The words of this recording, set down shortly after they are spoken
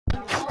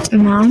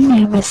My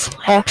name is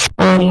Lex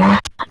Bonnier,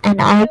 and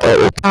I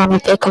go to Tommy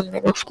Dickham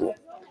Middle School,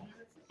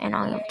 and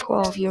I am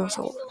 12 years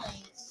old.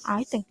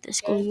 I think the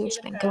school year's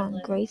been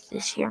going great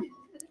this year,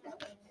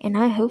 and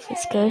I hope it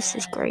goes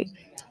as great.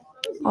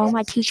 All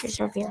my teachers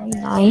are very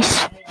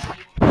nice,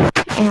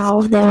 and all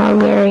of them are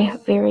very,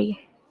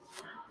 very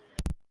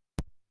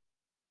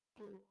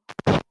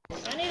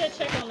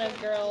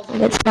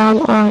but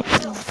some are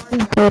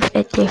good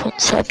at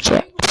different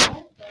subjects.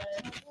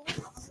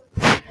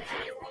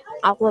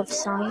 I love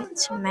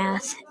science,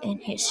 math, and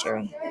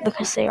history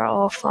because they are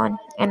all fun,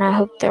 and I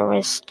hope the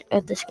rest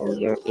of the school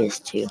year is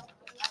too.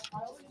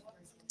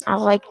 I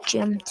like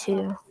gym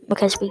too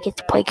because we get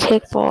to play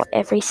kickball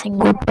every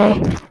single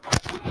day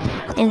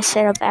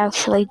instead of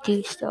actually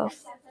do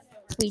stuff.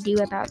 We do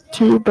about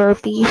 2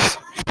 burpees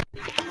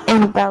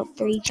and about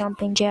 3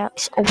 jumping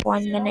jacks, a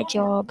 1 minute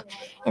jog,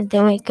 and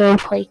then we go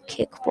play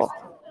kickball.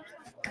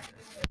 The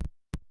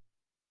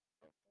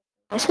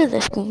rest of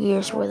the school year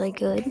is really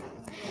good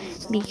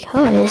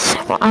because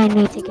I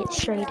need to get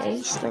straight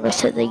A's the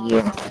rest of the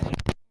year.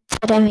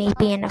 But I may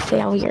be in a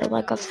failure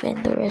like I've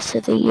been the rest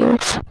of the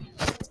years.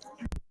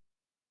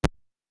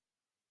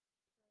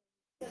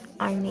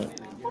 I mean,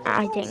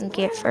 I didn't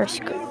get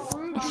first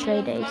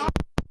straight A's.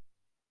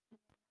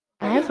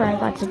 Whenever I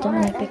got to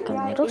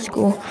Dominican Middle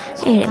School,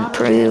 it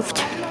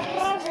improved.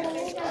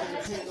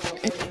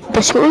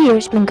 The school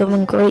year's been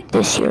going great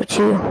this year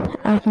too.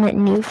 I've met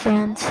new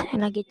friends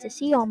and I get to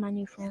see all my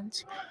new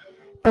friends.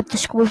 But the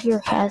school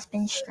year has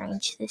been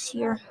strange this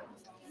year.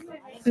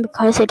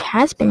 Because it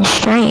has been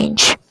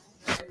strange,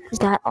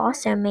 that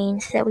also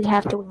means that we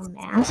have to wear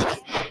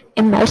masks,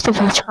 and most of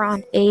us are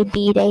on a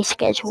B-day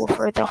schedule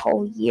for the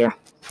whole year.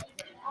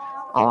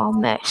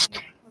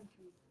 Almost.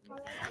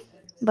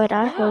 But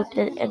I hope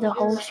that the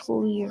whole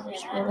school year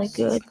is really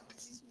good.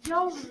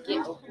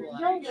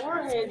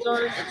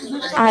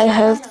 I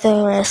hope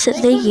the rest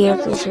of the year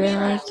is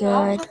really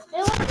good.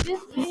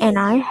 And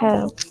I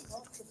hope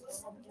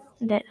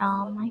that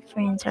all my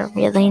friends are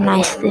really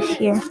nice this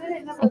year.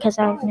 Because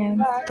I've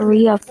known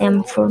 3 of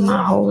them for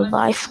my whole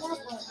life.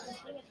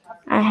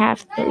 I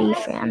have 3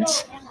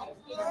 friends.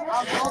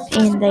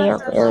 And they are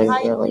really,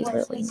 really,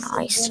 really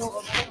nice.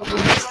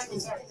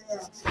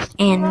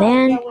 And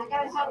then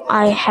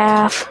I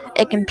have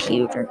a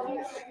computer.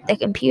 The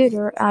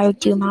computer I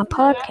do my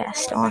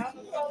podcast on.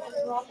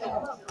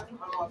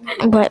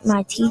 But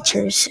my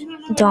teachers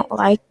don't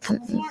like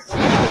them.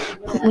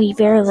 We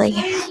barely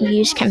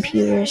use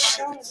computers.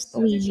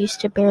 We used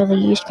to barely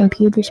use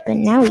computers, but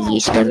now we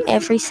use them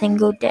every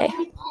single day.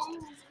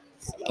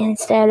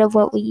 Instead of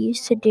what we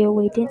used to do,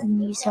 we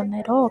didn't use them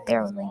at all,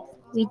 barely.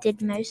 We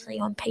did mostly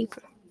on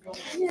paper.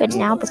 But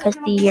now, because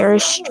the year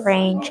is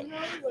strange,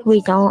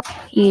 we don't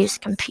use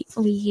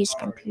we use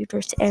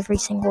computers every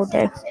single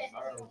day.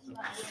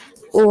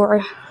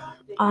 Or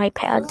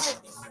iPads.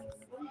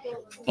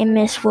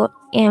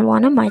 In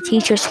one of my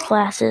teacher's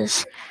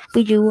classes,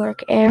 we do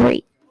work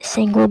every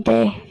single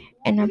day,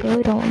 and I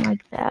really don't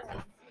like that.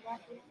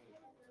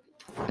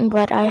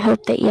 But I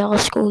hope that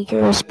y'all's school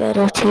year is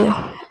better too,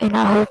 and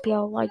I hope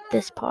y'all like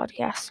this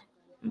podcast.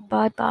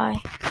 Bye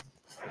bye.